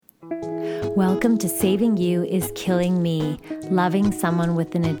Welcome to Saving You is Killing Me, Loving Someone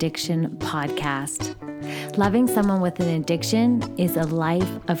with an Addiction podcast. Loving someone with an addiction is a life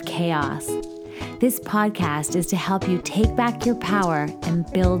of chaos. This podcast is to help you take back your power and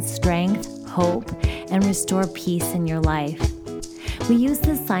build strength, hope, and restore peace in your life. We use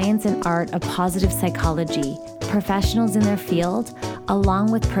the science and art of positive psychology, professionals in their field,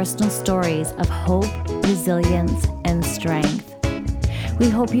 along with personal stories of hope, resilience, and strength. We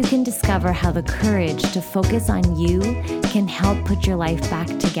hope you can discover how the courage to focus on you can help put your life back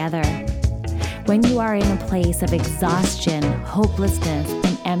together. When you are in a place of exhaustion, hopelessness,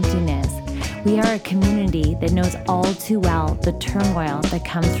 and emptiness, we are a community that knows all too well the turmoil that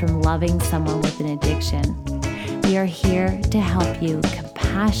comes from loving someone with an addiction. We are here to help you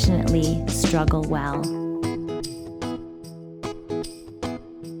compassionately struggle well.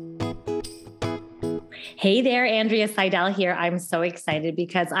 Hey there, Andrea Seidel here. I'm so excited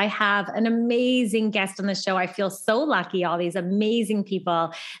because I have an amazing guest on the show. I feel so lucky, all these amazing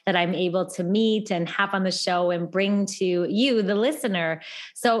people that I'm able to meet and have on the show and bring to you, the listener.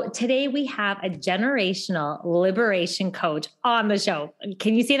 So today we have a generational liberation coach on the show.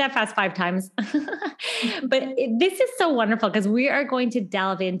 Can you say that fast 5 times? But this is so wonderful because we are going to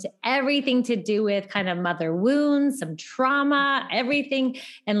delve into everything to do with kind of mother wounds, some trauma, everything.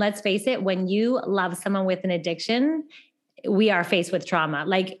 And let's face it, when you love someone with an addiction, we are faced with trauma,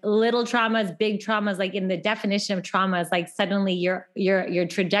 like little traumas, big traumas. Like in the definition of trauma is like suddenly your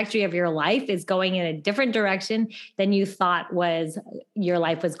trajectory of your life is going in a different direction than you thought was your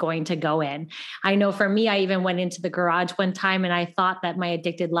life was going to go in. I know for me, I even went into the garage one time and I thought that my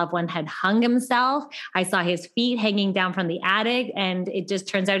addicted loved one had hung himself. I saw his feet hanging down from the attic, and it just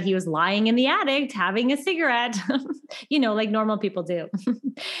turns out he was lying in the attic having a cigarette, like normal people do.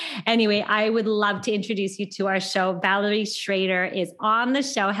 Anyway, I would love to introduce you to our show. Valerie Schrader is on the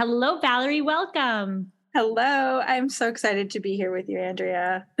show. Hello, Valerie. Welcome. Hello. I'm so excited to be here with you,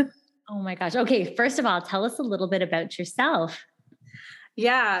 Andrea. Oh my gosh. Okay. First of all, tell us a little bit about yourself.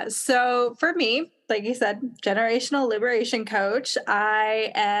 Yeah. So for me, like you said, generational liberation coach.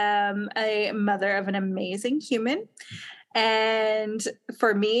 I am a mother of an amazing human. And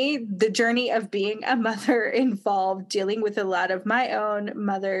for me, the journey of being a mother involved dealing with a lot of my own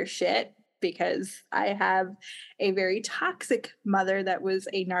mother shit, because I have a very toxic mother that was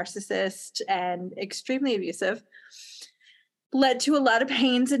a narcissist and extremely abusive. Led to a lot of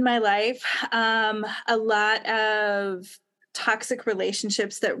pains in my life, a lot of toxic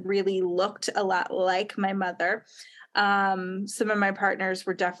relationships that really looked a lot like my mother. Some of my partners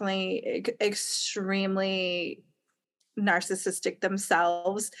were definitely extremely narcissistic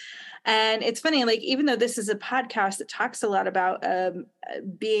themselves. And it's funny, like, even though this is a podcast that talks a lot about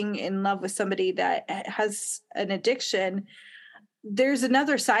being in love with somebody that has an addiction, there's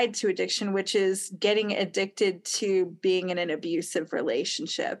another side to addiction, which is getting addicted to being in an abusive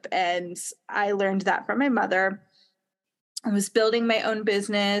relationship. And I learned that from my mother. I was building my own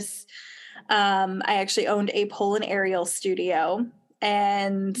business. I actually owned a pole and aerial studio.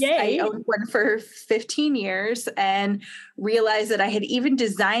 And Yay. I owned one for 15 years and realized that I had even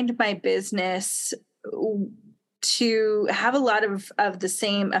designed my business to have a lot of the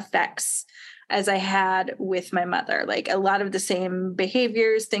same effects as I had with my mother, like a lot of the same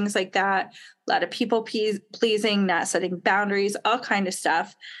behaviors, things like that, a lot of people pleasing, not setting boundaries, all kind of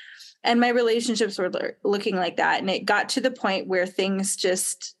stuff. And my relationships were looking like that. And it got to the point where things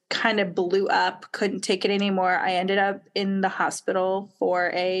just kind of blew up, couldn't take it anymore. I ended up in the hospital for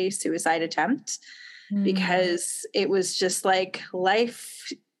a suicide attempt because it was just like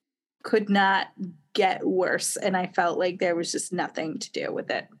life could not get worse. And I felt like there was just nothing to do with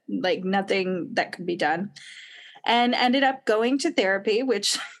it, like nothing that could be done. And ended up going to therapy,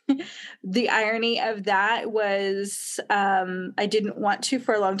 which the irony of that was I didn't want to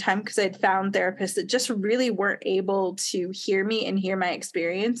for a long time because I'd found therapists that just really weren't able to hear me and hear my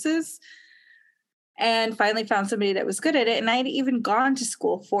experiences. And finally found somebody that was good at it. And I'd even gone to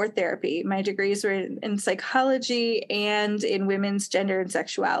school for therapy. My degrees were in psychology and in women's gender and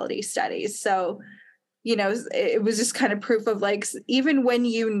sexuality studies. So it was just kind of proof of like, even when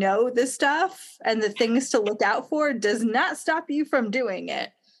you know the stuff and the things to look out for does not stop you from doing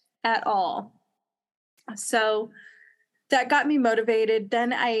it at all. So that got me motivated.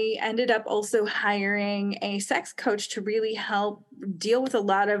 Then I ended up also hiring a sex coach to really help deal with a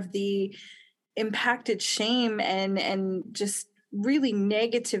lot of the impacted shame and just really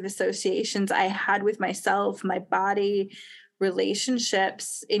negative associations I had with myself, my body,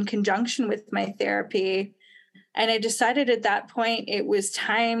 relationships in conjunction with my therapy. And I decided at that point it was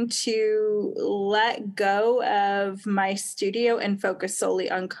time to let go of my studio and focus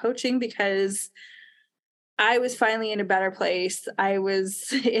solely on coaching, because I was finally in a better place. I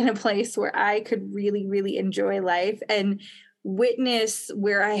was in a place where I could really, really enjoy life and witness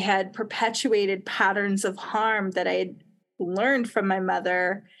where I had perpetuated patterns of harm that I had learned from my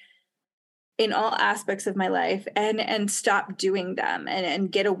mother in all aspects of my life, and stop doing them,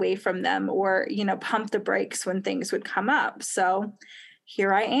 and get away from them, or, pump the brakes when things would come up. So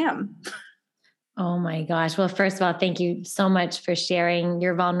here I am. Oh my gosh. Well, first of all, thank you so much for sharing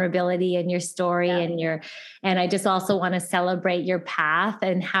your vulnerability and your story Yeah. and I just also want to celebrate your path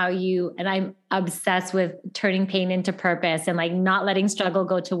and how and I'm obsessed with turning pain into purpose and like not letting struggle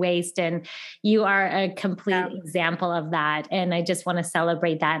go to waste. And you are a complete example of that. And I just want to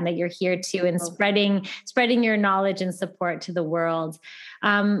celebrate that, and that you're here too, and spreading your knowledge and support to the world.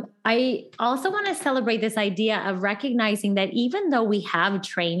 I also want to celebrate this idea of recognizing that even though we have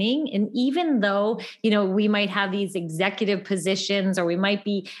training, and even though, we might have these executive positions, or we might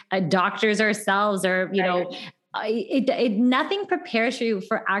be doctors ourselves, or, nothing prepares you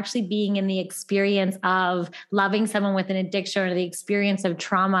for actually being in the experience of loving someone with an addiction, or the experience of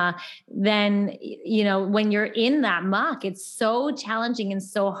trauma. Then, when you're in that muck, it's so challenging and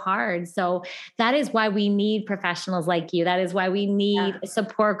so hard. So that is why we need professionals like you. That is why we need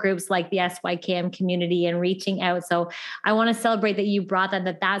support groups like the SYKM community and reaching out. So I want to celebrate that you brought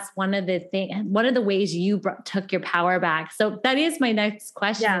that's one of the ways you took your power back. So that is my next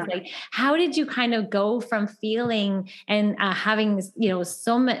question. Is like, how did you kind of go from feeling and having,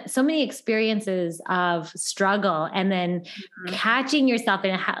 so many experiences of struggle, and then catching yourself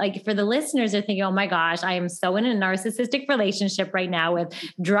in like, for the listeners are thinking, oh my gosh, I am so in a narcissistic relationship right now with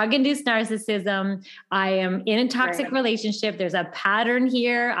drug-induced narcissism. I am in a toxic relationship. There's a pattern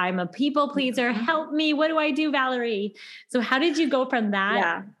here. I'm a people pleaser. Help me. What do I do, Valerie? So how did you go from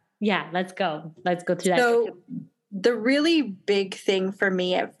that? Yeah, let's go through that. So the really big thing for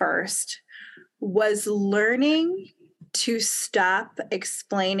me at first was learning to stop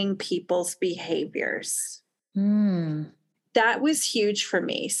explaining people's behaviors. That was huge for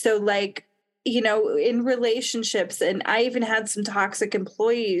me. So like, in relationships, and I even had some toxic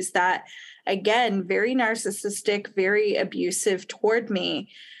employees that, again, very narcissistic, very abusive toward me.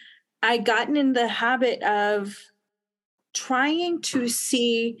 I gotten in the habit of trying to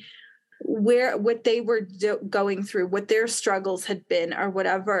see what they were going through, what their struggles had been, or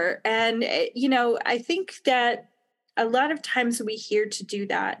whatever. And, I think that a lot of times we hear to do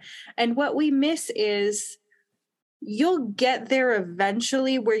that. And what we miss is you'll get there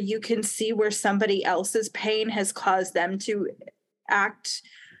eventually, where you can see where somebody else's pain has caused them to act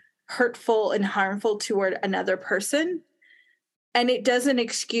hurtful and harmful toward another person. And it doesn't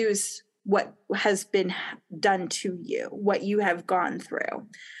excuse what has been done to you, what you have gone through.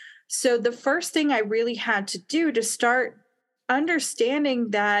 So the first thing I really had to do to start understanding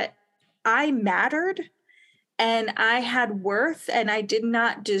that I mattered and I had worth, and I did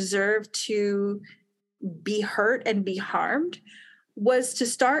not deserve to be hurt and be harmed, was to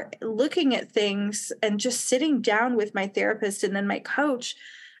start looking at things and just sitting down with my therapist and then my coach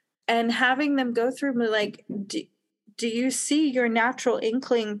and having them go through me like, do you see your natural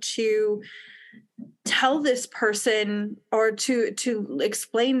inkling to tell this person, or to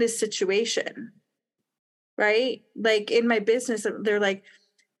explain this situation, right? Like in my business, they're like,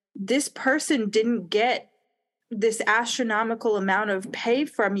 this person didn't get this astronomical amount of pay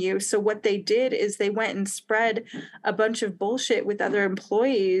from you. So what they did is they went and spread a bunch of bullshit with other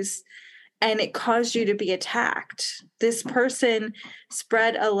employees, and it caused you to be attacked. This person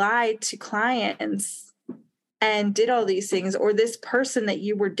spread a lie to clients and did all these things. Or this person that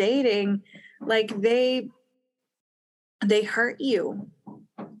you were dating, like they hurt you.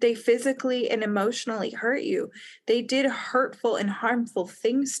 They physically and emotionally hurt you. They did hurtful and harmful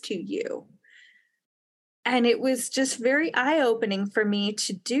things to you. And it was just very eye-opening for me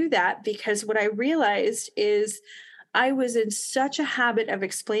to do that, because what I realized is I was in such a habit of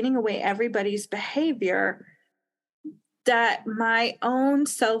explaining away everybody's behavior that my own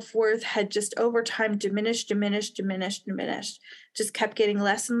self-worth had just over time diminished, just kept getting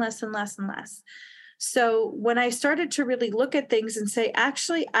less and less and less and less. So when I started to really look at things and say,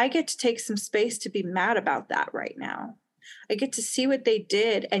 actually, I get to take some space to be mad about that right now. I get to see what they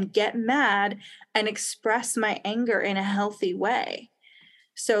did and get mad and express my anger in a healthy way.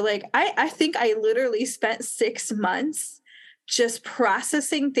 So like, I think I literally spent 6 months just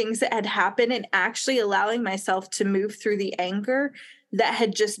processing things that had happened and actually allowing myself to move through the anger that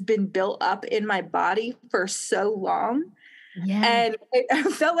had just been built up in my body for so long. Yeah. And I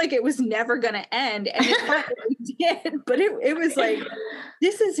felt like it was never going to end. And it finally did. But it was like,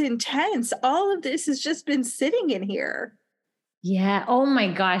 this is intense. All of this has just been sitting in here. Yeah. Oh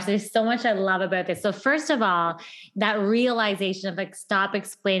my gosh. There's so much I love about this. So, first of all, that realization of like, stop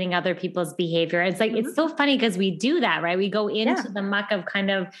explaining other people's behavior. It's like, it's Mhm. so funny because we do that, right? We go Yeah. into the muck of kind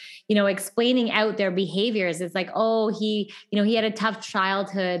of, explaining out their behaviors. It's like, oh, he had a tough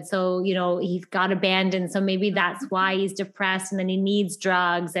childhood. So, he got abandoned. So maybe that's why he's depressed and then he needs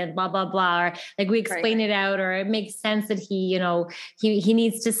drugs and blah, blah, blah. Or like we explain Right. it out, or it makes sense that he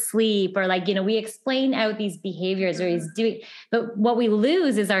needs to sleep, or like, we explain out these behaviors, or he's doing. But what we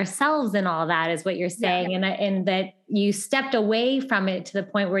lose is ourselves and all that, is what you're saying. Yeah. And that you stepped away from it to the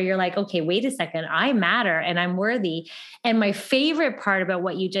point where you're like, okay, wait a second, I matter and I'm worthy. And my favorite part about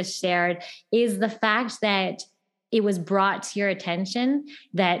what you just shared is the fact that it was brought to your attention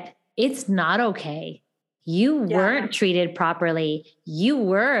that it's not okay. You weren't treated properly. You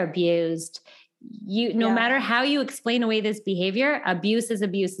were abused. No matter how you explain away this behavior, abuse is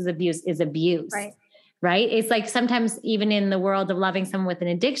abuse is abuse is abuse. Right. It's like sometimes even in the world of loving someone with an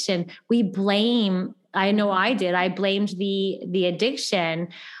addiction, we blame, I know I did, I blamed the addiction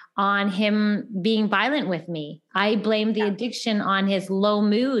on him being violent with me. I blamed the addiction on his low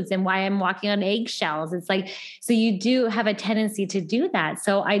moods and why I'm walking on eggshells. It's like, so you do have a tendency to do that.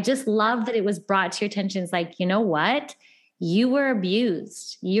 So I just love that it was brought to your attention. It's like, you know what? You were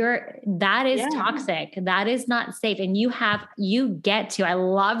abused. That is toxic. That is not safe. And you get to, I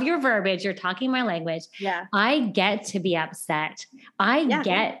love your verbiage. You're talking my language. Yeah. I get to be upset. I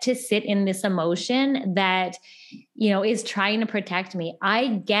get to sit in this emotion that, is trying to protect me.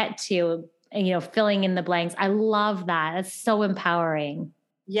 I get to, filling in the blanks. I love that. It's so empowering.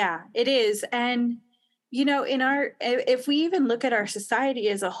 Yeah, it is. And, if we even look at our society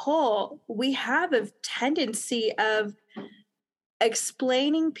as a whole, we have a tendency of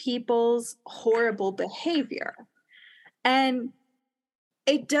explaining people's horrible behavior. And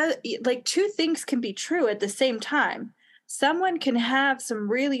it does, like, two things can be true at the same time. Someone can have some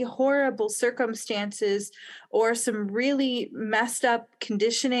really horrible circumstances or some really messed up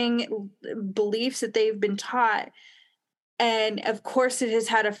conditioning beliefs that they've been taught. And of course, it has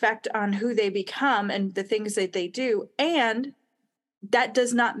had effect on who they become and the things that they do. And that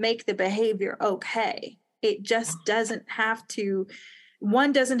does not make the behavior okay. It just doesn't have to,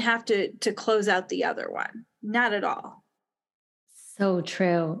 one doesn't have to close out the other one. Not at all. So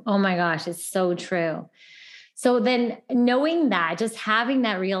true. Oh my gosh, it's so true. So then knowing that, just having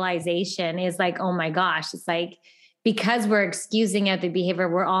that realization is like, oh my gosh, it's like, because we're excusing out the behavior,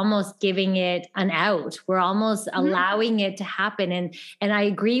 we're almost giving it an out. We're almost allowing it to happen. And I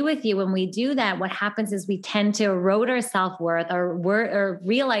agree with you. When we do that, what happens is we tend to erode our self-worth or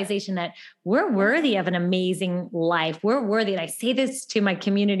realization that we're worthy of an amazing life. We're worthy. And I say this to my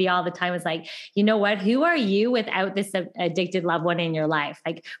community all the time. It's like, you know what? Who are you without this addicted loved one in your life?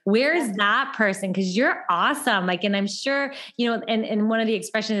 Like, where's that person? Because you're awesome. Like, and I'm sure, and one of the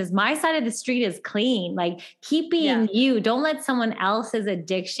expressions is, my side of the street is clean. Like, keep being you. Don't let someone else's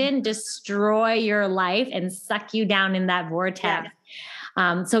addiction destroy your life and suck you down in that vortex.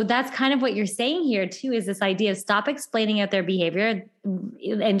 So that's kind of what you're saying here too, is this idea of stop explaining out their behavior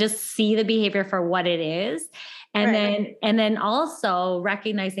and just see the behavior for what it is. And then also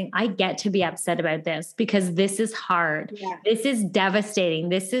recognizing, I get to be upset about this because this is hard. This is devastating.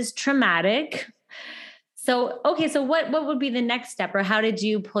 This is traumatic. So, okay. So what would be the next step, or how did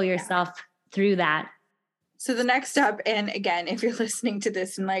you pull yourself through that? So the next step, and again, if you're listening to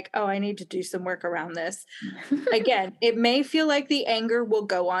this and like, oh, I need to do some work around this. Again, it may feel like the anger will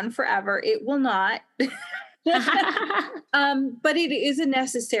go on forever. It will not. But it is a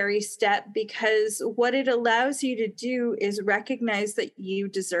necessary step, because what it allows you to do is recognize that you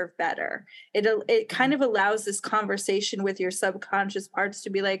deserve better. It kind of allows this conversation with your subconscious parts to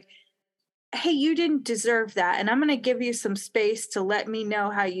be like, hey, you didn't deserve that. And I'm going to give you some space to let me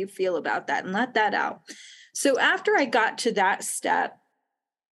know how you feel about that and let that out. So after I got to that step,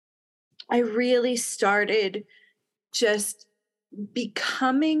 I really started just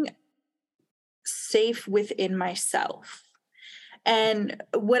becoming safe within myself. And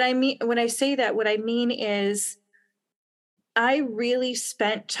what I mean, when I say that, what I mean is I really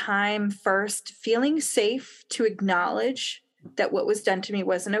spent time first feeling safe to acknowledge that what was done to me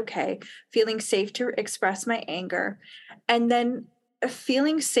wasn't okay, feeling safe to express my anger, and then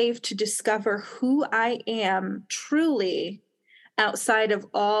feeling safe to discover who I am truly outside of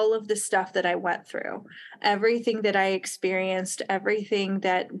all of the stuff that I went through, everything that I experienced, everything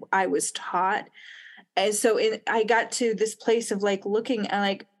that I was taught. And so I got to this place of like looking at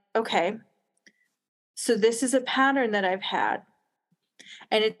like, okay, So this is a pattern that I've had,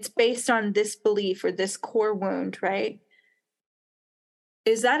 and it's based on this belief or this core wound, right?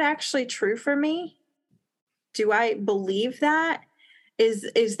 Is that actually true for me? Do I believe that?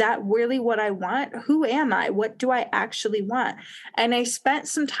 Is that really what I want? Who am I? What do I actually want? And I spent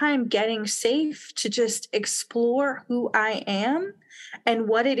some time getting safe to just explore who I am and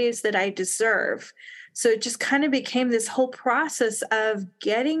what it is that I deserve. So it just kind of became this whole process of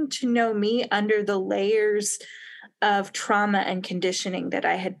getting to know me under the layers of trauma and conditioning that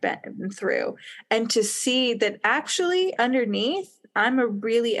I had been through, and to see that actually underneath, I'm a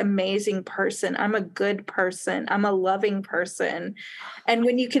really amazing person. I'm a good person. I'm a loving person. And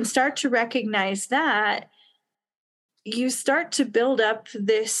when you can start to recognize that, you start to build up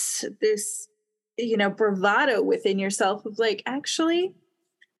this bravado within yourself of like, actually,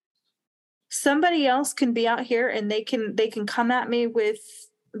 somebody else can be out here and they can come at me with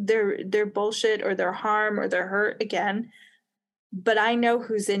their bullshit or their harm or their hurt again, but I know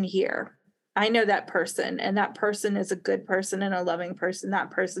who's in here. I know that person, and that person is a good person and a loving person.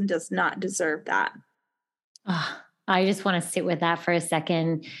 That person does not deserve that. Oh, I just want to sit with that for a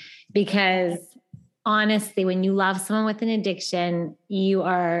second, because honestly, when you love someone with an addiction, you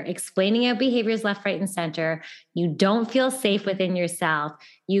are explaining out behaviors left, right, and center. You don't feel safe within yourself.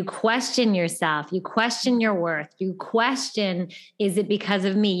 You question yourself. You question your worth. You question, is it because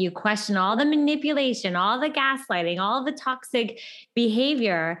of me? You question all the manipulation, all the gaslighting, all the toxic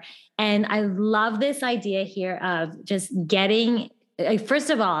behavior. And I love this idea here of just getting,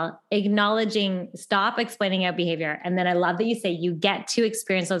 first of all, acknowledging, stop explaining out behavior. And then I love that you say you get to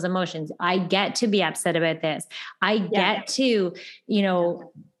experience those emotions. I get to be upset about this. I get to,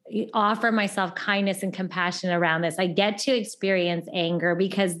 offer myself kindness and compassion around this. I get to experience anger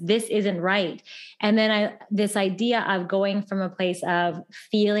because this isn't right. And then this idea of going from a place of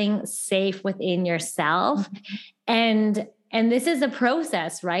feeling safe within yourself, and this is a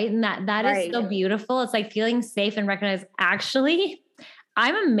process, right? And that is so beautiful. It's like feeling safe and recognize, actually,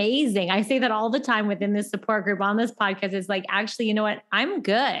 I'm amazing. I say that all the time within this support group on this podcast. It's like, actually, you know what? I'm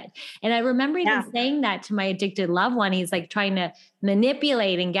good. And I remember even saying that to my addicted loved one. He's like trying to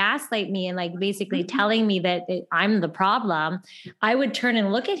manipulate and gaslight me and like basically telling me that I'm the problem. I would turn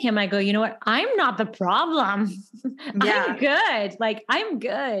and look at him. I go, you know what? I'm not the problem. I'm good. Like, I'm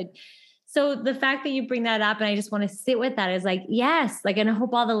good. So the fact that you bring that up, and I just want to sit with that, is like, yes, like, and I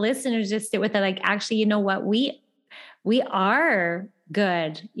hope all the listeners just sit with that. Like, actually, you know what? We are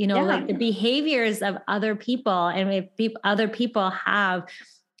good, like the behaviors of other people. And if other people have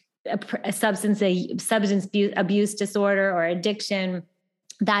a substance abuse disorder or addiction,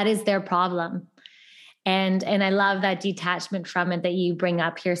 that is their problem. And I love that detachment from it that you bring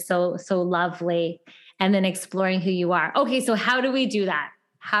up here. So lovely. And then exploring who you are. Okay. So how do we do that?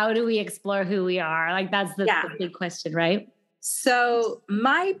 How do we explore who we are? Like, that's the big question, right? So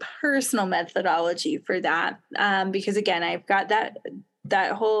my personal methodology for that, because again, I've got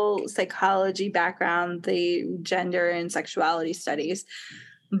that whole psychology background, the gender and sexuality studies,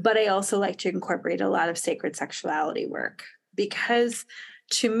 but I also like to incorporate a lot of sacred sexuality work, because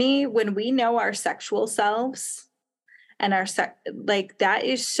to me, when we know our sexual selves and that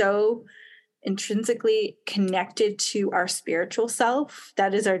is so intrinsically connected to our spiritual self,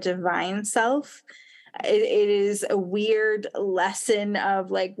 that is our divine self. It is a weird lesson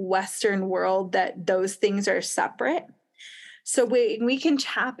of like Western world that those things are separate. So we can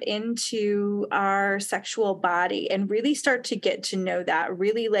tap into our sexual body and really start to get to know that,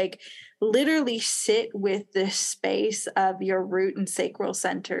 really like literally sit with the space of your root and sacral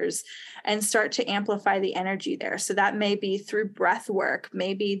centers and start to amplify the energy there. So that may be through breath work.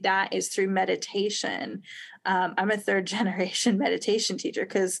 Maybe that is through meditation. I'm a third generation meditation teacher,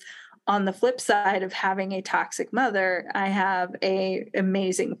 because on the flip side of having a toxic mother, I have an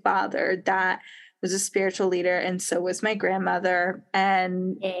amazing father that was a spiritual leader, and so was my grandmother.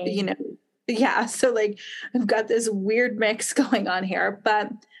 And, so like I've got this weird mix going on here,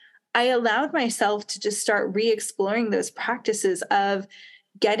 but I allowed myself to just start re-exploring those practices of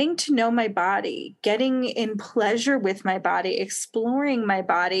getting to know my body, getting in pleasure with my body, exploring my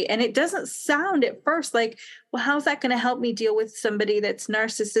body. And it doesn't sound at first like, well, how's that going to help me deal with somebody that's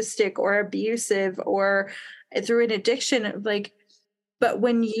narcissistic or abusive or through an addiction? But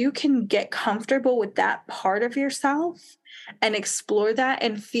when you can get comfortable with that part of yourself and explore that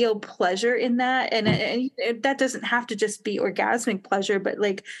and feel pleasure in that, and that doesn't have to just be orgasmic pleasure, but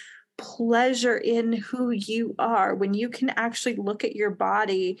like pleasure in who you are, when you can actually look at your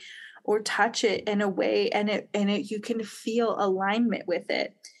body or touch it in a way and you can feel alignment with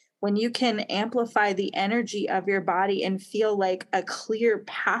it. when you can amplify the energy of your body and feel like a clear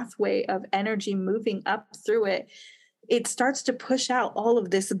pathway of energy moving up through it, it starts to push out all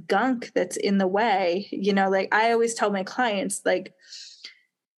of this gunk that's in the way. Like I always tell my clients, like,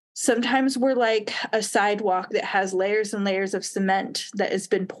 sometimes we're like a sidewalk that has layers and layers of cement that has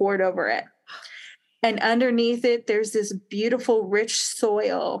been poured over it. And underneath it, there's this beautiful, rich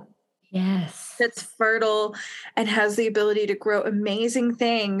soil. Yes. That's fertile and has the ability to grow amazing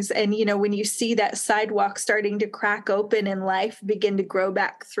things. And, when you see that sidewalk starting to crack open and life begin to grow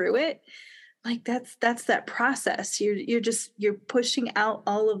back through it, like that's that process. You're pushing out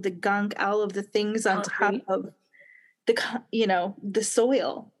all of the gunk, all of the things on top of the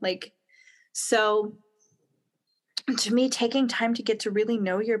soil. Like, so to me, taking time to get to really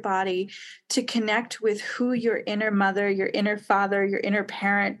know your body, to connect with who your inner mother, your inner father, your inner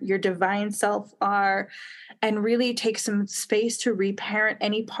parent, your divine self are, and really take some space to reparent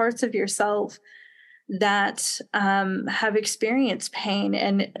any parts of yourself that have experienced pain.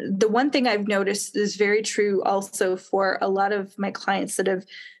 And the one thing I've noticed is very true also for a lot of my clients that have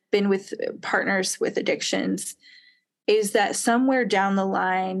been with partners with addictions, is that somewhere down the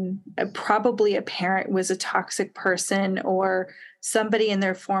line, probably a parent was a toxic person, or somebody in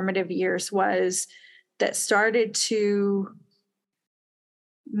their formative years was, that started to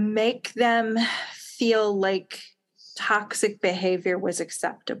make them feel like toxic behavior was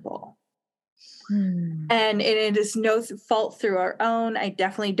acceptable. And it is no fault through our own. I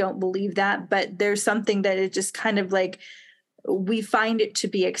definitely don't believe that, but there's something that is just kind of like, we find it to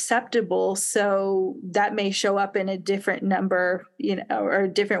be acceptable. So that may show up in a different number, or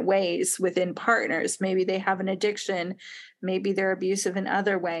different ways within partners. Maybe they have an addiction, maybe they're abusive in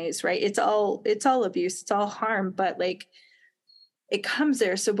other ways, right? It's all abuse, it's all harm, but like it comes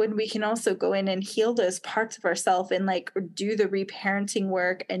there. So when we can also go in and heal those parts of ourselves and like do the reparenting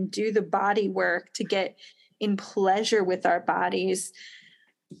work and do the body work to get in pleasure with our bodies,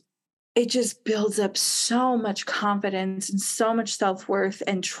 it just builds up so much confidence and so much self-worth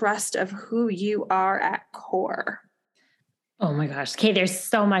and trust of who you are at core. Oh my gosh. Okay. There's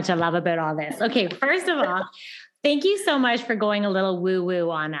so much I love about all this. Okay. First of all, thank you so much for going a little woo woo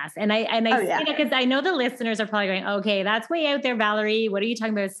on us. And I say that because I know the listeners are probably going, okay, that's way out there, Valerie. What are you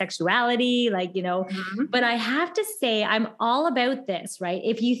talking about? Sexuality? But I have to say, I'm all about this, right?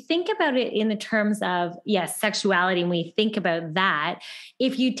 If you think about it in the terms of, yes, sexuality, and we think about that,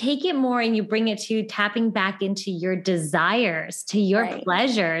 if you take it more and you bring it to tapping back into your desires, to your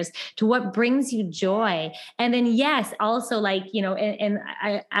pleasures, to what brings you joy. And then, yes, also like, and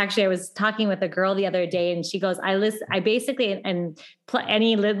I was talking with a girl the other day and she goes, I basically,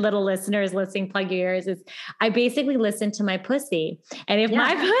 any little listeners listening, plug your ears, is I basically listen to my pussy. And if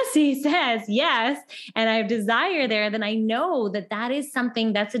my pussy says yes, and I have desire there, then I know that is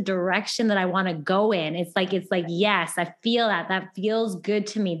something, that's a direction that I want to go in. It's like, yes, I feel that feels good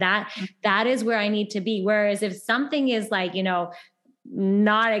to me. That is where I need to be. Whereas if something is like, not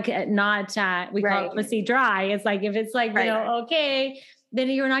we call it pussy dry. It's like, if it's like, okay, then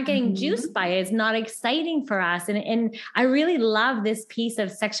you're not getting juiced by it. It's not exciting for us. And I really love this piece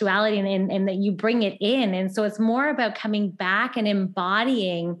of sexuality and that you bring it in. And so it's more about coming back and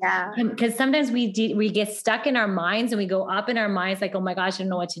embodying, because sometimes we get stuck in our minds and we go up in our minds like, oh my gosh, I don't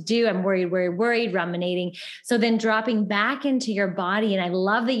know what to do. I'm worried, ruminating. So then dropping back into your body. And I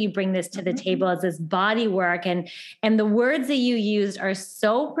love that you bring this to the table as this body work. And the words that you used are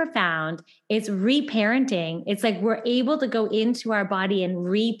so profound. It's reparenting. It's like we're able to go into our body and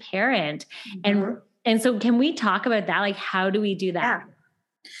reparent. And so can we talk about that? Like, how do we do that?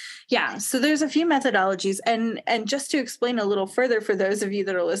 Yeah. So there's a few methodologies. And just to explain a little further for those of you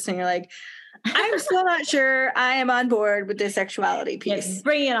that are listening, you're like, I'm still not sure I am on board with the sexuality piece. Yes,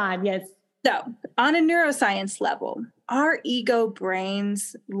 bring it on. Yes. So on a neuroscience level, our ego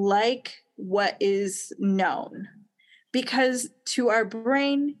brains like what is known, because to our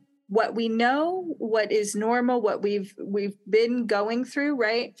brain, what we know, what is normal, what we've been going through,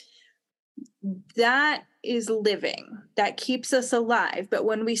 right? That is living. That keeps us alive. But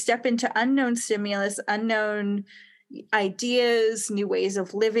when we step into unknown stimulus, unknown ideas, new ways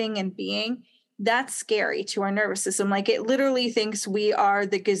of living and being, that's scary to our nervous system. Like it literally thinks we are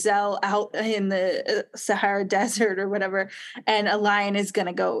the gazelle out in the Sahara Desert or whatever, and a lion is going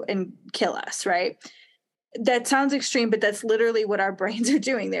to go and kill us, right? That sounds extreme, but that's literally what our brains are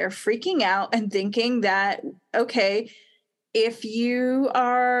doing. They're freaking out and thinking that, okay, if you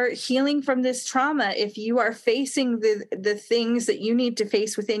are healing from this trauma, if you are facing the things that you need to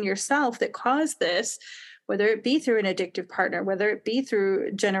face within yourself that cause this, whether it be through an addictive partner, whether it be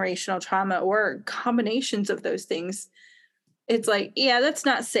through generational trauma or combinations of those things, it's like, yeah, that's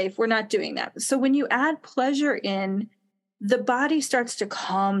not safe. We're not doing that. So when you add pleasure in, the body starts to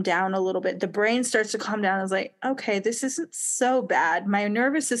calm down a little bit. The brain starts to calm down. It's like, okay, this isn't so bad. My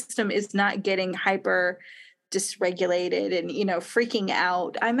nervous system is not getting hyper dysregulated and, freaking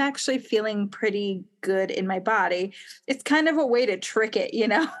out. I'm actually feeling pretty good in my body. It's kind of a way to trick it,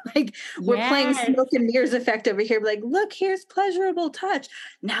 like we're playing Yes. smoke and mirrors effect over here. Like, look, here's pleasurable touch.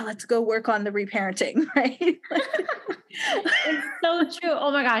 Now let's go work on the reparenting, right? It's so true.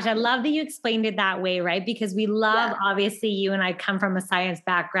 Oh my gosh. I love that you explained it that way, right? Because we love, obviously, you and I come from a science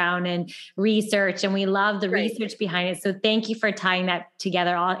background and research, and we love the research behind it. So thank you for tying that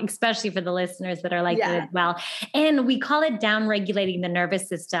together, especially for the listeners that are like that as well. And we call it down regulating the nervous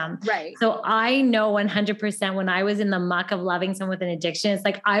system. Right. So I know 100% when I was in the muck of loving someone with an addiction, it's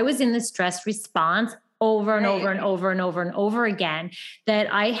like I was in the stress response over and over and over and over and over again,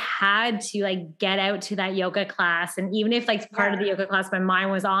 that I had to like get out to that yoga class. And even if like part of the yoga class, my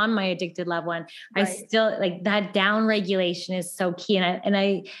mind was on my addicted loved one, I still like that down regulation is so key. And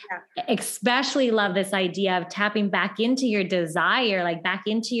I especially love this idea of tapping back into your desire, like back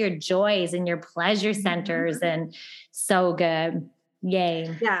into your joys and your pleasure centers. And so good.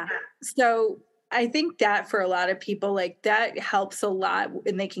 Yay. Yeah. So I think that for a lot of people, like that helps a lot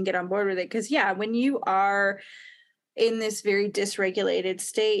and they can get on board with it. Cause when you are in this very dysregulated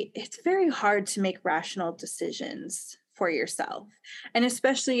state, it's very hard to make rational decisions for yourself. And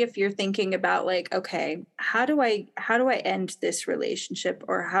especially if you're thinking about like, okay, how do I end this relationship?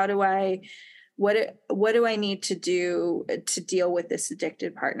 Or what do I need to do to deal with this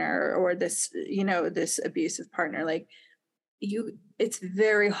addicted partner or this, this abusive partner? Like, it's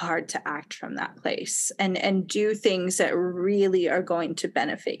very hard to act from that place and do things that really are going to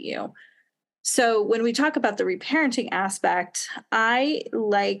benefit you. So when we talk about the reparenting aspect, I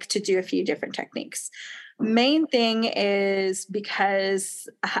like to do a few different techniques. Main thing is, because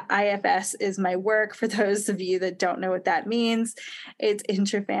IFS is my work, for those of you that don't know what that means, it's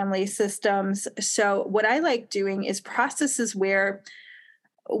interfamily systems. So what I like doing is processes where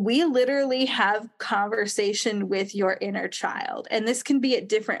we literally have conversation with your inner child. And this can be at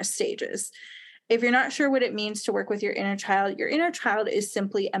different stages. If you're not sure what it means to work with your inner child is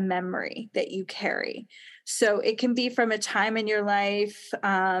simply a memory that you carry. So it can be from a time in your life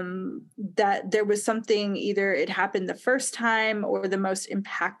that there was something, either it happened the first time or the most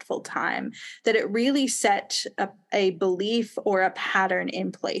impactful time, that it really set a belief or a pattern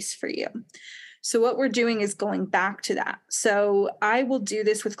in place for you. So what we're doing is going back to that. So I will do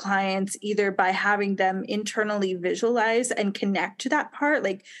this with clients either by having them internally visualize and connect to that part,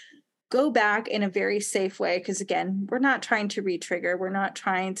 like go back in a very safe way. Because again, we're not trying to re-trigger. We're not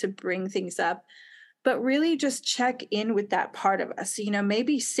trying to bring things up, but really just check in with that part of us.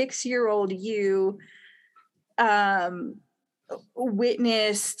 Maybe 6-year-old you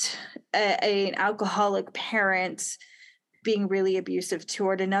witnessed an alcoholic parent being really abusive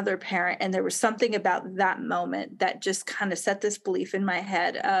toward another parent. And there was something about that moment that just kind of set this belief in my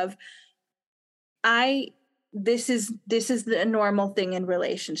head of, this is the normal thing in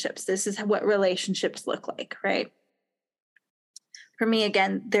relationships. This is what relationships look like, right? For me,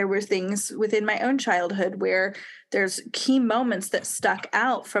 again, there were things within my own childhood where there's key moments that stuck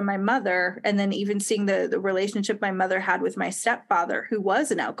out from my mother. And then even seeing the relationship my mother had with my stepfather, who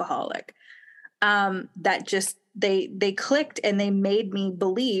was an alcoholic, that just, they clicked and they made me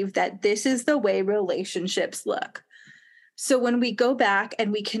believe that this is the way relationships look. So when we go back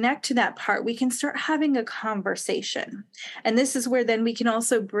and we connect to that part, we can start having a conversation. And this is where then we can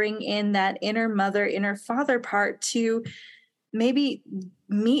also bring in that inner mother, inner father part to maybe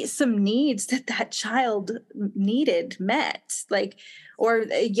meet some needs that child needed met, like, or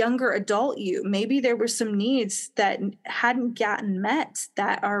a younger adult you, maybe there were some needs that hadn't gotten met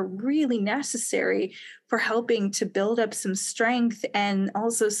that are really necessary for helping to build up some strength and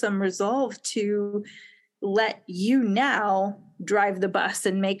also some resolve to let you now drive the bus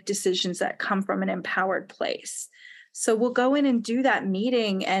and make decisions that come from an empowered place. So we'll go in and do that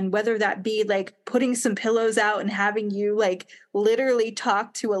meeting, and whether that be like putting some pillows out and having you like literally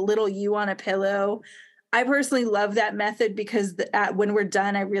talk to a little you on a pillow. I personally love that method because when we're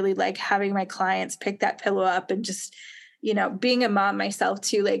done, I really like having my clients pick that pillow up and just, being a mom myself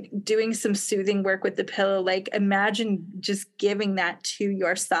too, like doing some soothing work with the pillow. Like imagine just giving that to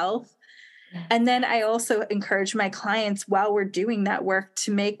yourself. And then I also encourage my clients while we're doing that work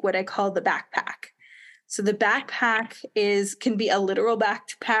to make what I call the backpack. So the backpack can be a literal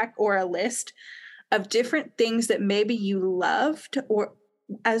backpack or a list of different things that maybe you loved or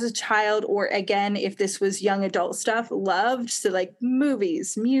as a child, or again, if this was young adult stuff, loved. So like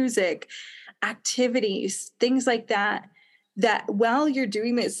movies, music, activities, things like that that while you're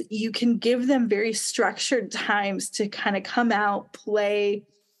doing this, you can give them very structured times to kind of come out, play,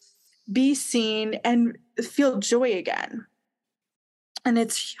 be seen, and feel joy again. And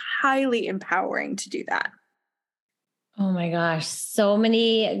it's highly empowering to do that. Oh my gosh, so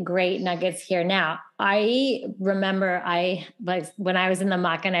many great nuggets here. Now, I remember I like when I was in the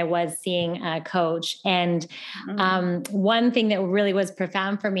muck and I was seeing a coach, and one thing that really was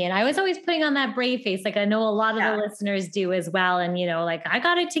profound for me, and I was always putting on that brave face, like I know a lot of the listeners do as well, and like I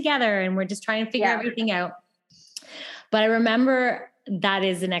got it together, and we're just trying to figure everything out. But I remember that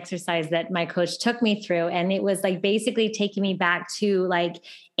is an exercise that my coach took me through, and it was like basically taking me back to like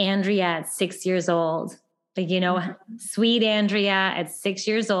Andrea at 6 years old. Like, sweet Andrea at 6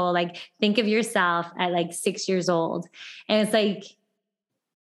 years old, like think of yourself at like 6 years old. And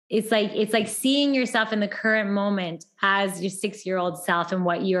it's like seeing yourself in the current moment as your 6-year-old self and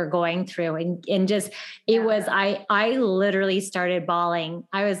what you're going through. And just, it was, I literally started bawling.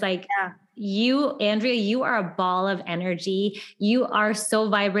 I was like, you, Andrea, you are a ball of energy. You are so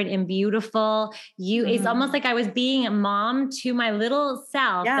vibrant and beautiful. It's almost like I was being a mom to my little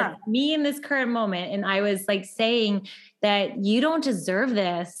self, me in this current moment. And I was like saying that you don't deserve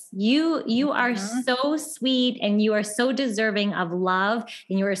this. You are so sweet, and you are so deserving of love,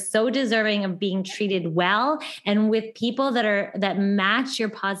 and you are so deserving of being treated well, and with people that match your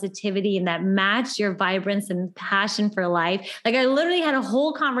positivity and that match your vibrance and passion for life. Like I literally had a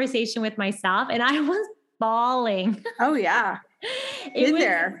whole conversation with myself, and I was bawling. Oh yeah.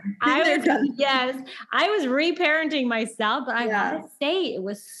 Yes, I was reparenting myself, but I gotta say it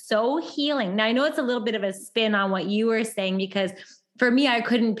was so healing. Now I know it's a little bit of a spin on what you were saying, because for me, I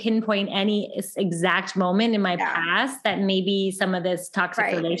couldn't pinpoint any exact moment in my past that maybe some of this toxic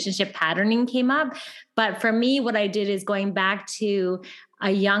relationship patterning came up. But for me, what I did is going back to a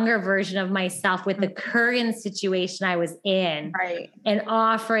younger version of myself with the current situation I was in, and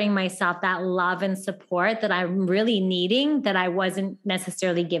offering myself that love and support that I'm really needing, that I wasn't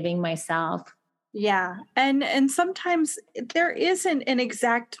necessarily giving myself. Yeah. And sometimes there isn't an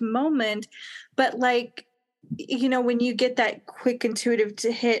exact moment, but like, when you get that quick intuitive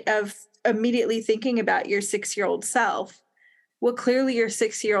hit of immediately thinking about your 6-year-old self, well, clearly your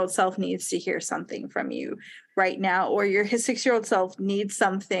 6-year-old self needs to hear something from you right now, or his 6-year-old self needs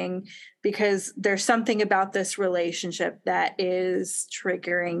something because there's something about this relationship that is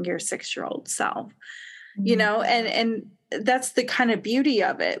triggering your 6-year-old self, and that's the kind of beauty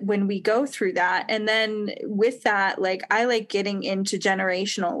of it when we go through that. And then with that, like, I like getting into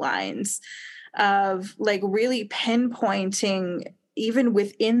generational lines of like really pinpointing even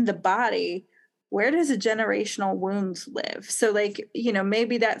within the body, where does a generational wound live? So like,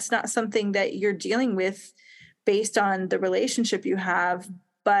 maybe that's not something that you're dealing with based on the relationship you have,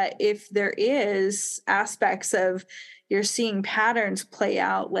 but if there is aspects of you're seeing patterns play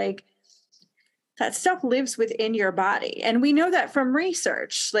out, like that stuff lives within your body. And we know that from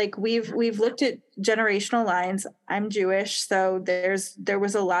research. Like we've looked at generational lines. I'm Jewish, so there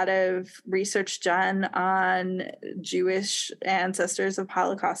was a lot of research done on Jewish ancestors of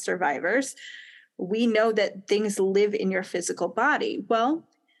Holocaust survivors. We know that things live in your physical body. Well,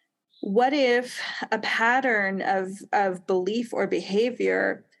 what if a pattern of belief or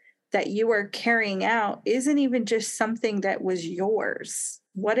behavior that you are carrying out isn't even just something that was yours?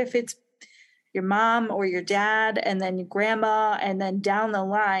 What if it's your mom or your dad, and then your grandma, and then down the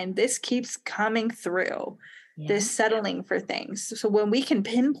line, this keeps coming through, this settling for things. So when we can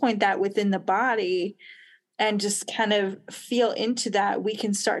pinpoint that within the body and just kind of feel into that, we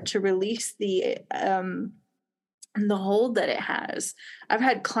can start to release the hold that it has. I've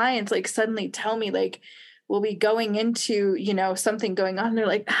had clients like suddenly tell me, like, we'll be going into, something going on. They're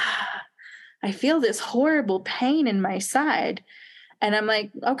like, I feel this horrible pain in my side. And I'm like,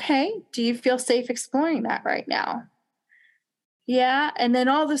 okay, do you feel safe exploring that right now? Yeah. And then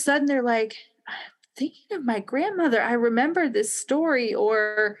all of a sudden they're like, I'm thinking of my grandmother. I remember this story,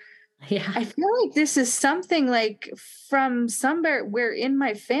 or I feel like this is something like from somewhere in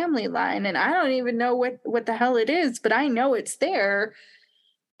my family line. And I don't even know what the hell it is, but I know it's there.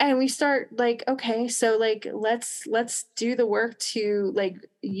 And we start like, okay, so like, let's do the work to like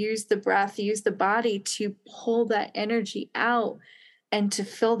use the breath, use the body to pull that energy out, and to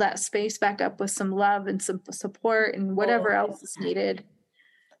fill that space back up with some love and some support and whatever else is needed.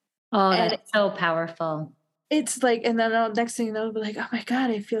 Oh, that's so powerful. It's like, and then the next thing they'll be like, oh my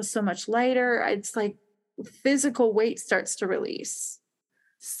God, I feel so much lighter. It's like physical weight starts to release.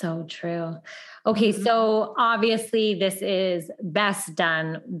 So true. Okay, so obviously this is best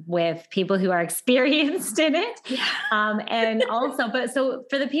done with people who are experienced in it. Yeah. And also, but so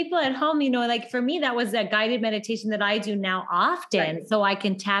for the people at home, like for me, that was a guided meditation that I do now often. Right. So I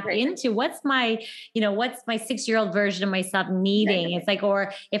can tap Right. into what's my 6-year-old version of myself needing. Right. It's like,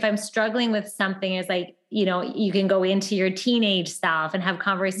 or if I'm struggling with something, it's like, you can go into your teenage self and have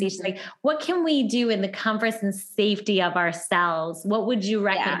conversations like, what can we do in the comforts and safety of ourselves? What would you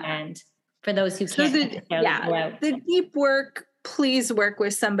recommend? For those who can't necessarily go out. The deep work, please work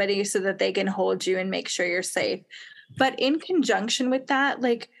with somebody so that they can hold you and make sure you're safe. But in conjunction with that,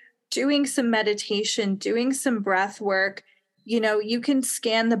 like doing some meditation, doing some breath work, you can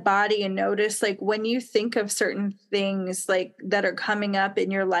scan the body and notice like when you think of certain things like that are coming up in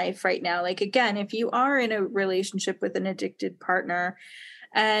your life right now. Like, again, if you are in a relationship with an addicted partner,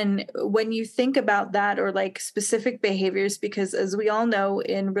 and when you think about that or like specific behaviors, because as we all know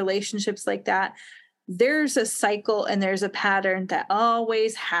in relationships like that, there's a cycle and there's a pattern that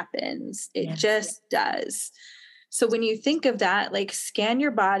always happens. It just does. So when you think of that, like scan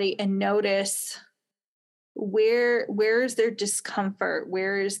your body and notice where is their discomfort?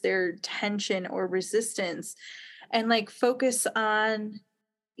 Where is their tension or resistance? And like focus on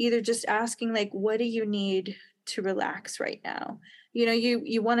either just asking like, what do you need to relax right now?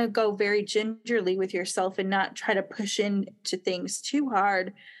 You want to go very gingerly with yourself and not try to push into things too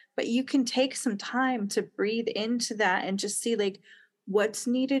hard, but you can take some time to breathe into that and just see like what's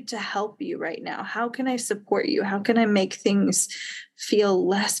needed to help you right now. How can I support you? How can I make things feel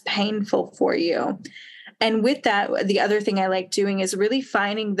less painful for you? And with that, the other thing I like doing is really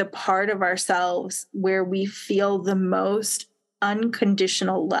finding the part of ourselves where we feel the most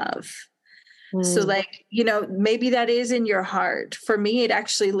unconditional love. So like, maybe that is in your heart. For me, it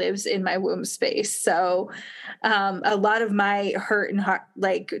actually lives in my womb space. So a lot of my hurt and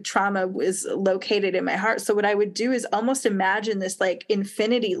like trauma was located in my heart. So what I would do is almost imagine this like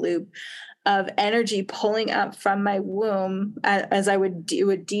infinity loop of energy pulling up from my womb as I would do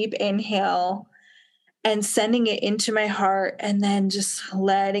a deep inhale and sending it into my heart and then just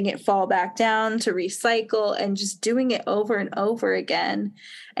letting it fall back down to recycle and just doing it over and over again.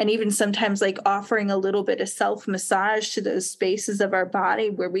 And even sometimes like offering a little bit of self massage to those spaces of our body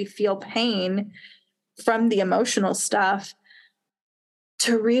where we feel pain from the emotional stuff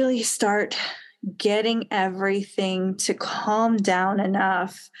to really start getting everything to calm down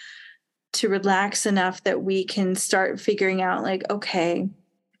enough, to relax enough that we can start figuring out like, okay,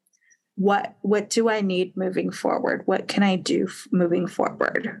 what do I need moving forward? What can I do moving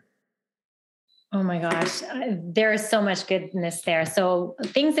forward? Oh my gosh, there is so much goodness there. So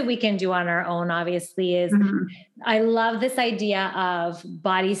things that we can do on our own, obviously, is I love this idea of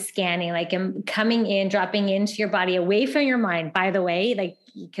body scanning, like coming in, dropping into your body away from your mind, by the way, like,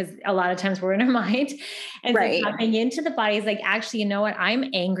 because a lot of times we're in our mind. And so dropping into the body is like, actually, you know what? I'm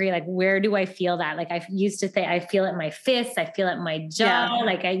angry. Like, where do I feel that? Like I used to say, I feel it in my fists. I feel it in my jaw.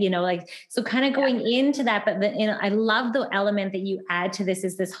 Like so kind of going into that. But I love the element that you add to this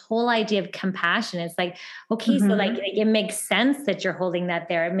is this whole idea of compassion. It's like, okay, so like it makes sense that you're holding that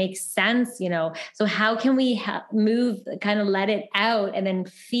there. It makes sense, so how can we move, kind of let it out and then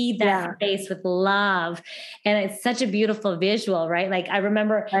feed that space with love? And it's such a beautiful visual, right? Like I remember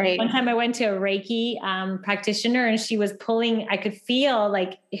one time I went to a Reiki practitioner and she was pulling, I could feel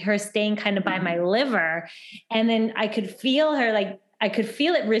like her staying kind of by my liver. And then I could feel her, like, I could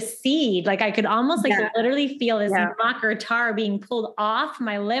feel it recede. Like I could almost literally feel this muck or tar being pulled off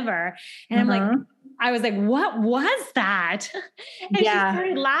my liver. And I'm like, I was like, what was that? And she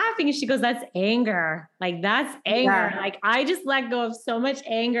started laughing. She goes, that's anger. Like, that's anger. Like, I just let go of so much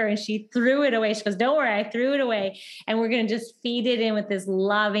anger. And she threw it away. She goes, don't worry, I threw it away. And we're going to just feed it in with this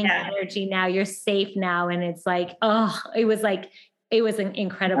loving energy. Now you're safe now. And it's like, it was an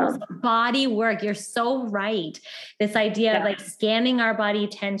incredible body work. You're so right. This idea of like scanning our body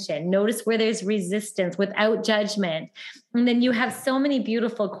tension, notice where there's resistance without judgment. And then you have so many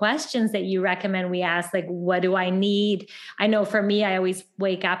beautiful questions that you recommend we ask, like, what do I need? I know for me, I always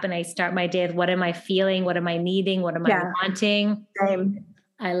wake up and I start my day with, what am I feeling? What am I needing? What am I wanting? Same.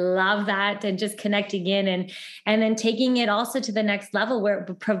 I love that. And just connecting in and then taking it also to the next level where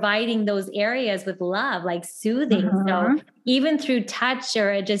providing those areas with love, like soothing. So even through touch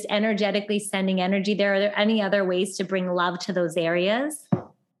or just energetically sending energy there, are there any other ways to bring love to those areas?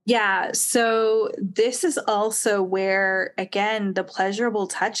 Yeah. So this is also where, again, the pleasurable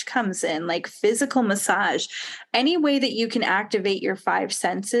touch comes in, like physical massage, any way that you can activate your 5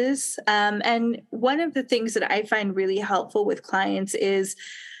 senses. And one of the things that I find really helpful with clients is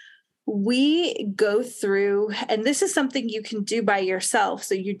we go through, and this is something you can do by yourself.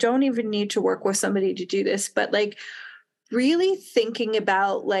 So you don't even need to work with somebody to do this, but like really thinking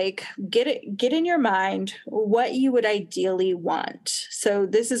about like, get in your mind what you would ideally want. So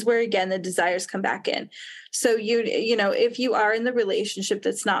this is where, again, the desires come back in. So you know, if you are in the relationship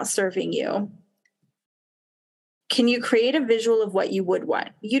that's not serving you, can you create a visual of what you would want?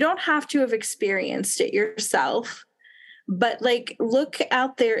 You don't have to have experienced it yourself, but like look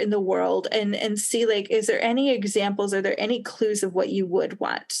out there in the world and see, like, is there any examples? Are there any clues of what you would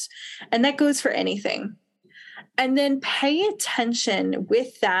want? And that goes for anything. And then pay attention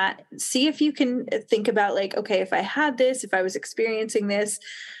with that. See if you can think about like, okay, if I had this, if I was experiencing this,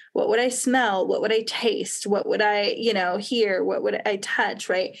 what would I smell? What would I taste? What would I, you know, hear? What would I touch,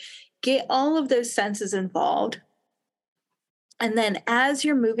 right? Get all of those senses involved. And then as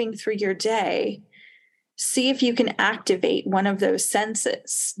you're moving through your day, see if you can activate one of those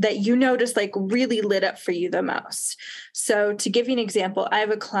senses that you notice like really lit up for you the most. So to give you an example, I have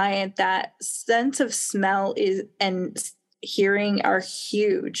a client that sense of smell is and hearing are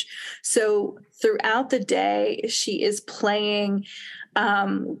huge. So throughout the day, she is playing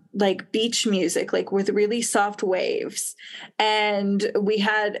like beach music, like with really soft waves. And we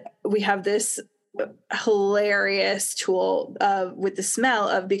have this hilarious tool with the smell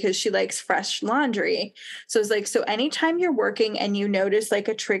of, because she likes fresh laundry. So it's like, so anytime you're working and you notice like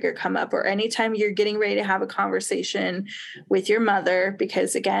a trigger come up, or anytime you're getting ready to have a conversation with your mother,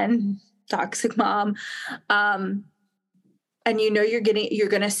 because again, toxic mom, and you know you're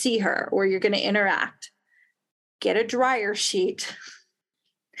going to see her or you're going to interact, get a dryer sheet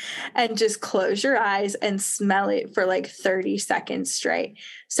and just close your eyes and smell it for like 30 seconds straight.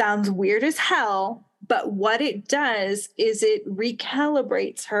 Sounds weird as hell, but what it does is it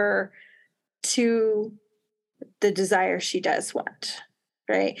recalibrates her to the desire she does want,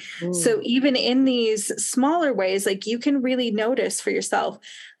 right? Ooh. So even in these smaller ways, like you can really notice for yourself,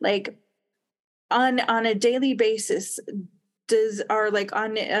 like on a daily basis,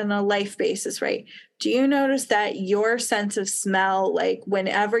 on a life basis, right? Do you notice that your sense of smell, like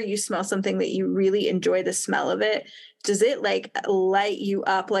whenever you smell something that you really enjoy the smell of it, does it like light you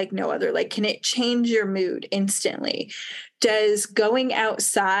up like no other? Like, can it change your mood instantly? Does going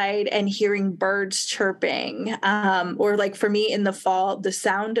outside and hearing birds chirping, or like for me in the fall, the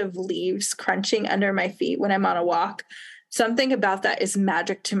sound of leaves crunching under my feet when I'm on a walk, something about that is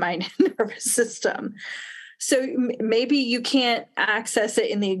magic to my nervous system. So maybe you can't access it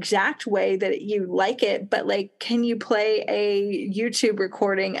in the exact way that you like it, but like, can you play a YouTube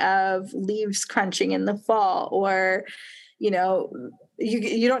recording of leaves crunching in the fall? Or, you know,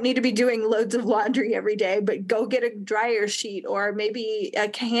 you don't need to be doing loads of laundry every day, but go get a dryer sheet or maybe a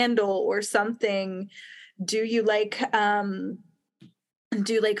candle or something. Do you like,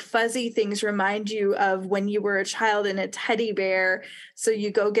 do like fuzzy things remind you of when you were a child and a teddy bear? So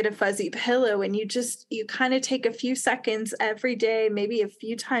you go get a fuzzy pillow and you kind of take a few seconds every day, maybe a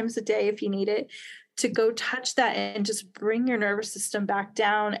few times a day if you need it, to go touch that and just bring your nervous system back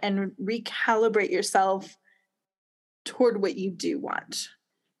down and recalibrate yourself toward what you do want.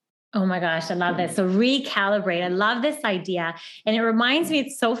 Oh my gosh, I love this. So recalibrate. I love this idea. And it reminds me,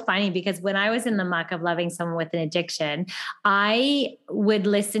 it's so funny because when I was in the muck of loving someone with an addiction, I would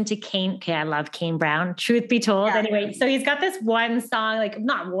listen to Kane. Okay, I love Kane Brown, truth be told. Yeah. Anyway, so he's got this one song, like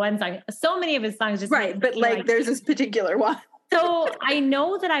not one song, so many of his songs just right. But like there's this particular one. So I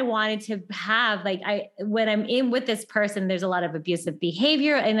know that I wanted to have, like, when I'm in with this person, there's a lot of abusive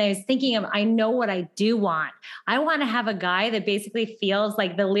behavior. And I was thinking I know what I do want. I want to have a guy that basically feels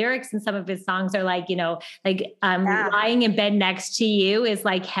like the lyrics in some of his songs are like, you know, like lying in bed next to you is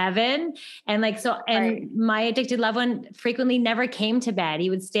like heaven. And like, so, and right. My addicted loved one frequently never came to bed. He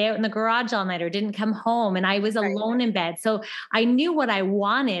would stay out in the garage all night or didn't come home. And I was alone in bed. So I knew what I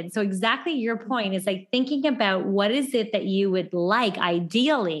wanted. So exactly your point is like thinking about what is it that you would like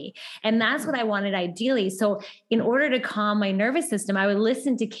ideally. And that's what I wanted ideally. So in order to calm my nervous system, I would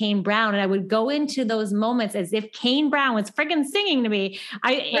listen to Kane Brown and I would go into those moments as if Kane Brown was freaking singing to me.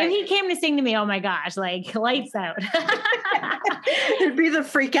 If he came to sing to me, oh my gosh, like lights out. It'd be the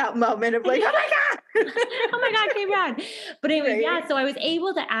freak out moment of like, oh my God. Oh my God, Kane Brown. But anyway, yeah. So I was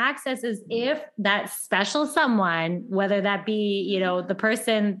able to access as if that special someone, whether that be, you know, the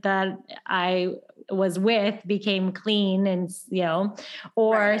person that I was with became clean and, you know,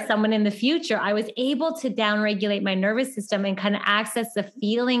 or someone in the future, I was able to downregulate my nervous system and kind of access the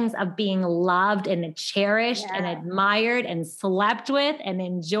feelings of being loved and cherished and admired and slept with and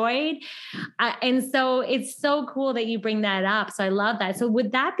enjoyed. And so it's so cool that you bring that up. So I love that. So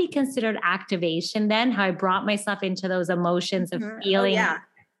would that be considered activation then? How I brought myself into those emotions of feeling?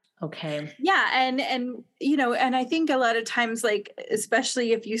 Okay. Yeah. And, you know, and I think a lot of times, like,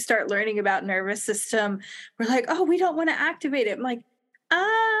 especially if you start learning about nervous system, we're like, oh, we don't want to activate it. I'm like,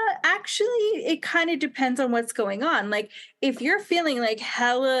 actually, it kind of depends on what's going on. Like, if you're feeling like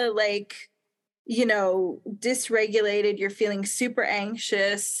hella, like, you know, dysregulated, you're feeling super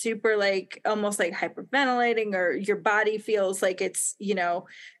anxious, super like almost like hyperventilating, or your body feels like it's, you know,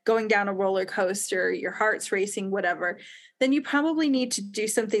 going down a roller coaster, your heart's racing, whatever, then you probably need to do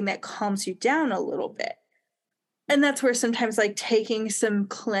something that calms you down a little bit. And that's where sometimes like taking some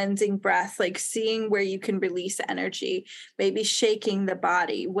cleansing breath, like seeing where you can release energy, maybe shaking the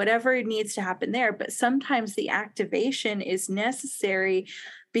body, whatever needs to happen there. But sometimes the activation is necessary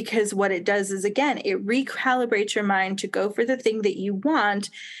because what it does is, again, it recalibrates your mind to go for the thing that you want.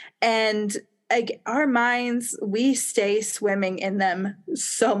 And our minds, we stay swimming in them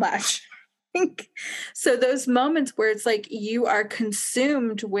so much. So those moments where it's like you are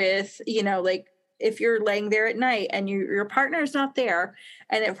consumed with, you know, like, if you're laying there at night and your partner's not there,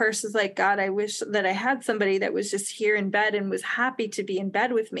 and at first is like, God, I wish that I had somebody that was just here in bed and was happy to be in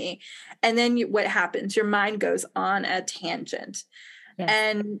bed with me. And then what happens? Your mind goes on a tangent. Yes.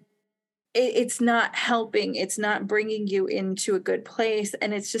 And it's not helping. It's not bringing you into a good place.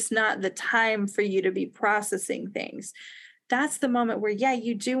 And it's just not the time for you to be processing things. That's the moment where, yeah,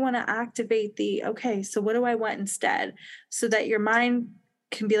 you do want to activate okay, so what do I want instead? So that your mind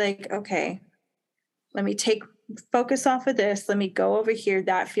can be like, okay, let me take focus off of this. Let me go over here.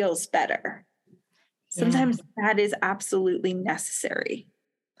 That feels better. Sometimes that is absolutely necessary.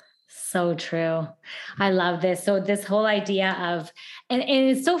 So true. I love this. So this whole idea of, and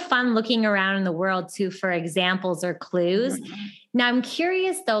it's so fun looking around in the world too for examples or clues. Mm-hmm. Now I'm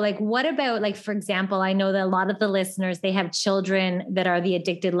curious though, like what about, like, for example, I know that a lot of the listeners, they have children that are the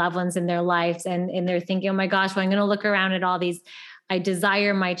addicted loved ones in their lives, and they're thinking, oh my gosh, well, I'm going to look around at all these. I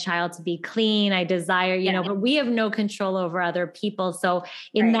desire my child to be clean. I desire, you know, but we have no control over other people. So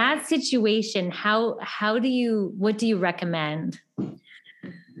in that situation, what do you recommend?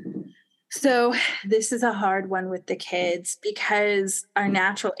 So this is a hard one with the kids because our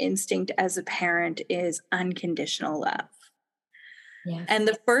natural instinct as a parent is unconditional love. Yes. And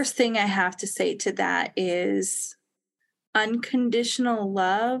the first thing I have to say to that is unconditional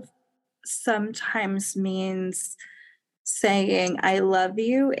love sometimes means saying, I love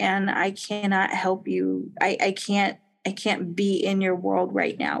you and I cannot help you. I can't be in your world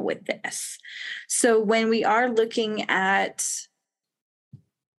right now with this. So when we are looking at,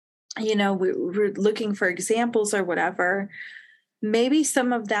 you know, we're looking for examples or whatever, maybe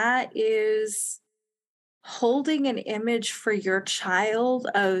some of that is holding an image for your child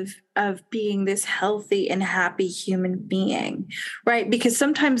of being this healthy and happy human being, right? Because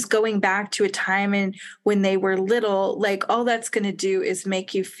sometimes going back to a time when they were little, like all that's going to do is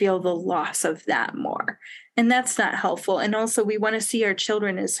make you feel the loss of that more, and that's not helpful. And also we want to see our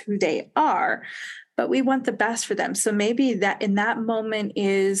children as who they are, but we want the best for them. So maybe that in that moment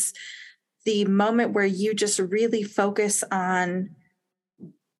is the moment where you just really focus on,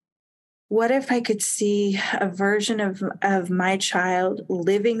 what if I could see a version of my child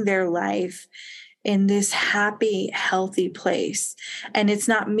living their life in this happy, healthy place? And it's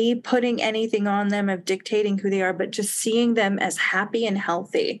not me putting anything on them of dictating who they are, but just seeing them as happy and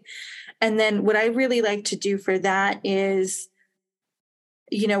healthy. And then what I really like to do for that is,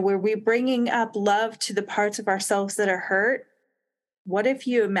 you know, where we're bringing up love to the parts of ourselves that are hurt. What if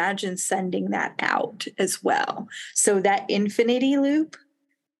you imagine sending that out as well? So that infinity loop,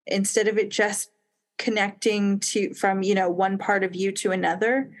 instead of it just connecting from, you know, one part of you to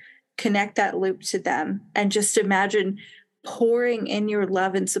another, connect that loop to them and just imagine pouring in your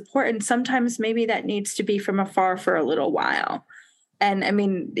love and support. And sometimes maybe that needs to be from afar for a little while. And I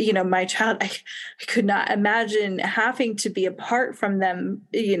mean, you know, my child, I could not imagine having to be apart from them,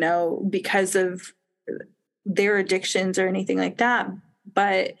 you know, because of their addictions or anything like that.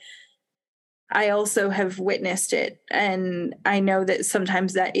 But I also have witnessed it, and I know that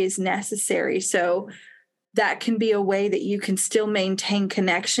sometimes that is necessary. So that can be a way that you can still maintain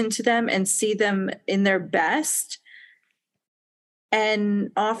connection to them and see them in their best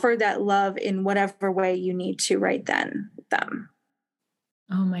and offer that love in whatever way you need to right then with them.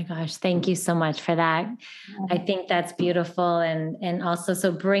 Oh my gosh. Thank you so much for that. I think that's beautiful. And also,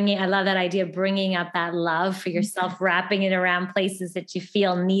 so I love that idea of bringing up that love for yourself, wrapping it around places that you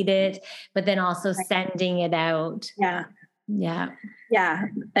feel needed, but then also sending it out. Yeah. Yeah. Yeah.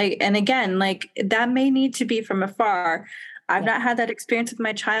 And again, like that may need to be from afar. I've not had that experience with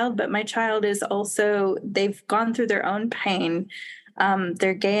my child, but my child is also, they've gone through their own pain.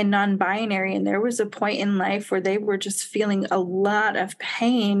 they're gay and non-binary. And there was a point in life where they were just feeling a lot of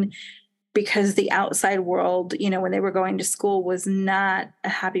pain because the outside world, when they were going to school, was not a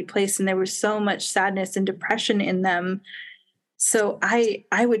happy place. And there was so much sadness and depression in them. So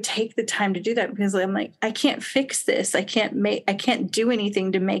I would take the time to do that because I'm like, I can't fix this. I can't do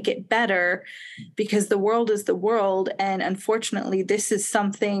anything to make it better because the world is the world. And unfortunately, this is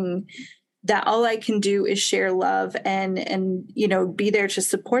something that all I can do is share love and be there to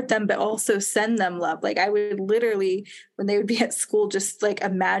support them, but also send them love. Like I would literally, when they would be at school, just like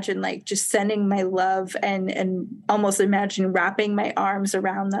imagine like just sending my love and almost imagine wrapping my arms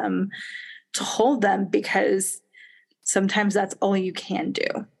around them to hold them, because sometimes that's all you can do.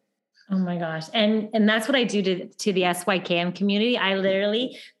 Oh my gosh. And that's what I do to the SYKM community. I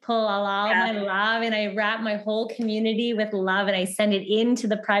literally pull all my love and I wrap my whole community with love and I send it into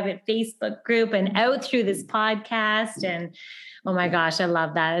the private Facebook group and out through this podcast. And oh my gosh, I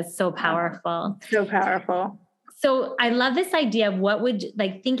love that. It's so powerful. So powerful. So I love this idea of what would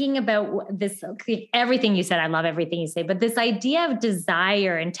like thinking about this, everything you said, I love everything you say, but this idea of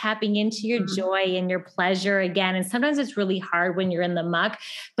desire and tapping into your joy and your pleasure again. And sometimes it's really hard when you're in the muck,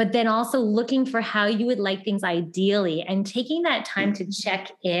 but then also looking for how you would like things ideally and taking that time to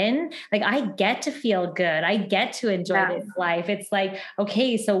check in. Like I get to feel good. I get to enjoy this life. It's like,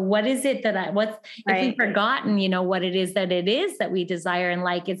 okay, so what is it that if we've forgotten, what it is that we desire and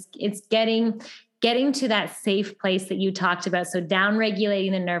like, it's getting to that safe place that you talked about. So down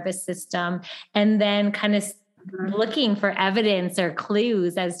regulating the nervous system and then kind of looking for evidence or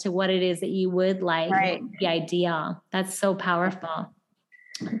clues as to what it is that you would like, the ideal. That's so powerful.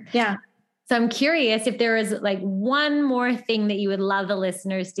 Yeah. So I'm curious if there is like one more thing that you would love the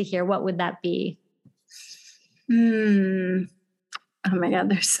listeners to hear, what would that be? Oh my God,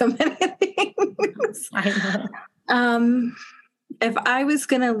 there's so many things. I know. If I was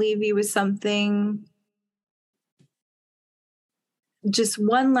going to leave you with something, just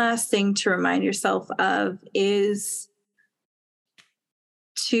one last thing to remind yourself of is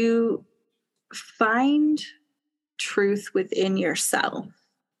to find truth within yourself.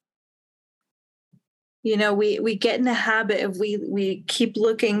 We get in the habit of we keep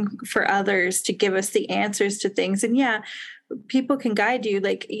looking for others to give us the answers to things. And people can guide you.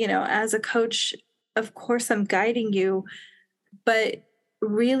 Like, as a coach, of course I'm guiding you. But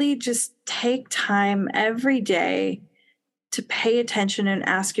really just take time every day to pay attention and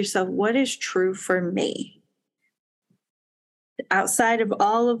ask yourself, what is true for me? Outside of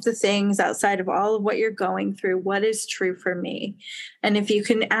all of the things, outside of all of what you're going through, what is true for me? And if you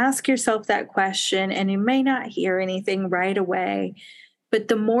can ask yourself that question, and you may not hear anything right away, but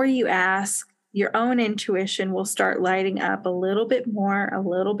the more you ask, your own intuition will start lighting up a little bit more, a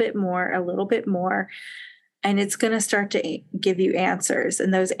little bit more, a little bit more. And it's going to start to give you answers.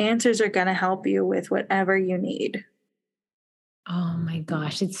 And those answers are going to help you with whatever you need. Oh my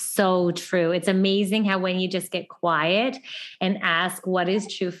gosh, it's so true. It's amazing how when you just get quiet and ask what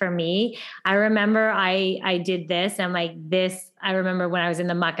is true for me. I remember I did this. And I'm like this. I remember when I was in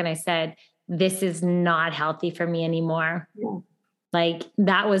the muck and I said, this is not healthy for me anymore. Yeah. Like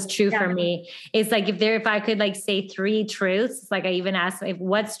that was true for me. It's like if I could like say 3 truths, like I even asked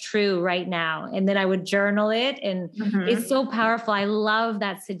what's true right now. And then I would journal it. And it's so powerful. I love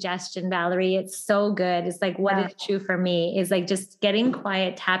that suggestion, Valerie. It's so good. It's like, what is true for me is like just getting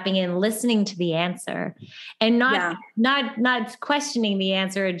quiet, tapping in, listening to the answer and not questioning the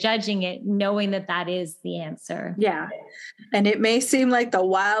answer or judging it, knowing that is the answer. Yeah. And it may seem like the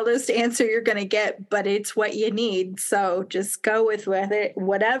wildest answer you're going to get, but it's what you need. So just go with it.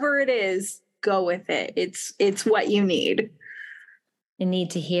 Whatever it is, go with it. It's what you need. You need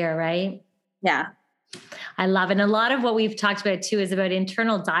to hear, right? Yeah. I love it. And a lot of what we've talked about too is about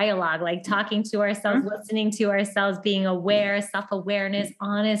internal dialogue, like talking to ourselves, listening to ourselves, being aware, self-awareness,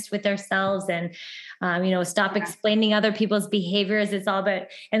 honest with ourselves, and stop explaining other people's behaviors. It's all about,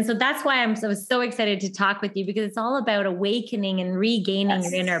 and so that's why I'm so excited to talk with you, because it's all about awakening and regaining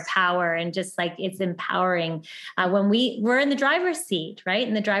your inner power, and just like it's empowering when we're in the driver's seat, right?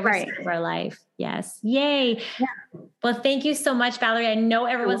 In the driver's seat of our life. Yes. Yay. Yeah. Well, thank you so much, Valerie. I know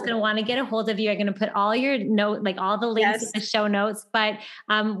everyone's going to want to get a hold of you. I'm going to put all your all the links in the show notes, but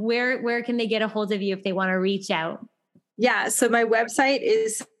where can they get a hold of you if they want to reach out? Yeah. So my website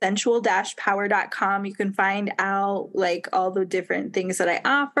is sensual-power.com. You can find out like all the different things that I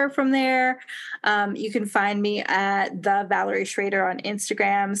offer from there. You can find me at the Valerie Schrader on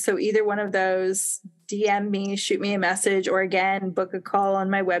Instagram. So either one of those, DM me, shoot me a message, or again, book a call on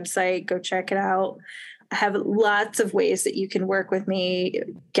my website. Go check it out. I have lots of ways that you can work with me,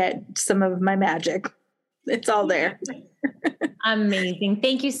 get some of my magic. It's all there. Amazing.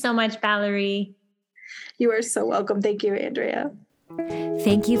 Thank you so much, Valerie. You are so welcome. Thank you, Andrea.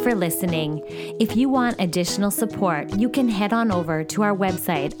 Thank you for listening. If you want additional support, you can head on over to our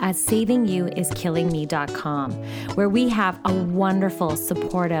website at savingyouiskillingme.com, where we have a wonderful,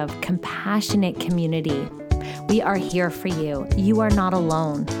 supportive, compassionate community. We are here for you. You are not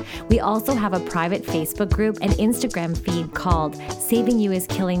alone. We also have a private Facebook group and Instagram feed called Saving You is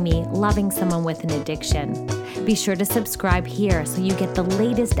Killing Me, Loving Someone with an Addiction. Be sure to subscribe here so you get the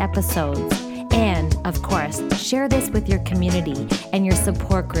latest episodes. And, of course, share this with your community and your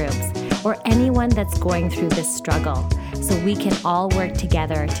support groups or anyone that's going through this struggle so we can all work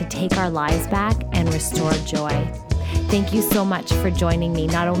together to take our lives back and restore joy. Thank you so much for joining me,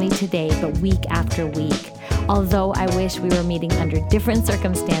 not only today, but week after week. Although I wish we were meeting under different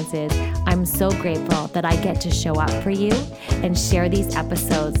circumstances, I'm so grateful that I get to show up for you and share these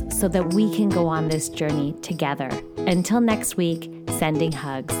episodes so that we can go on this journey together. Until next week, sending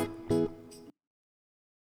hugs.